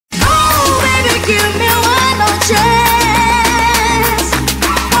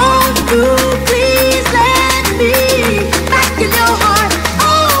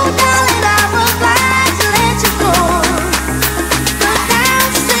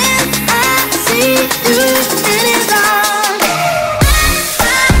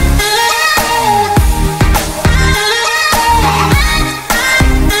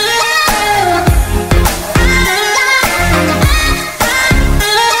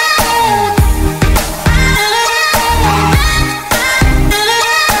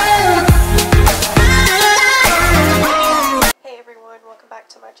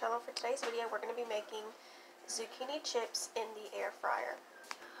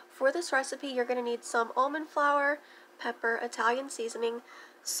for this recipe, you're going to need some almond flour, pepper, Italian seasoning,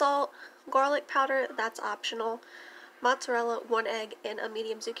 salt, garlic powder, that's optional, mozzarella, 1 egg, and a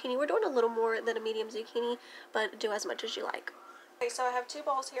medium zucchini. We're doing a little more than a medium zucchini, but do as much as you like. Okay, so I have 2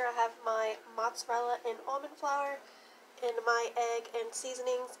 bowls here. I have my mozzarella and almond flour, and my egg and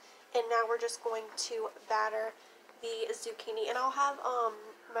seasonings, and now we're just going to batter the zucchini, and I'll have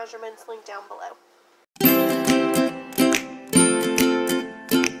measurements linked down below.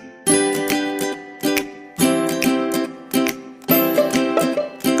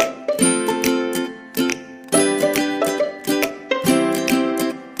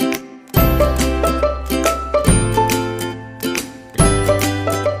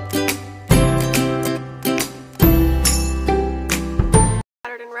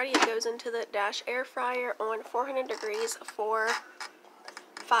 It goes into the dash air fryer on 400 degrees for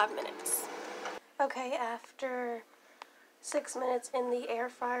 5 minutes. Okay, after 6 minutes in the air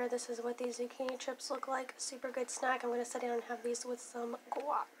fryer, this is what these zucchini chips look like. Super good snack. I'm going to sit down and have these with some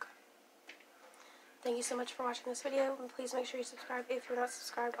guac. Thank you so much for watching this video, and please make sure you subscribe if you're not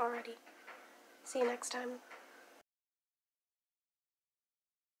subscribed already. See you next time.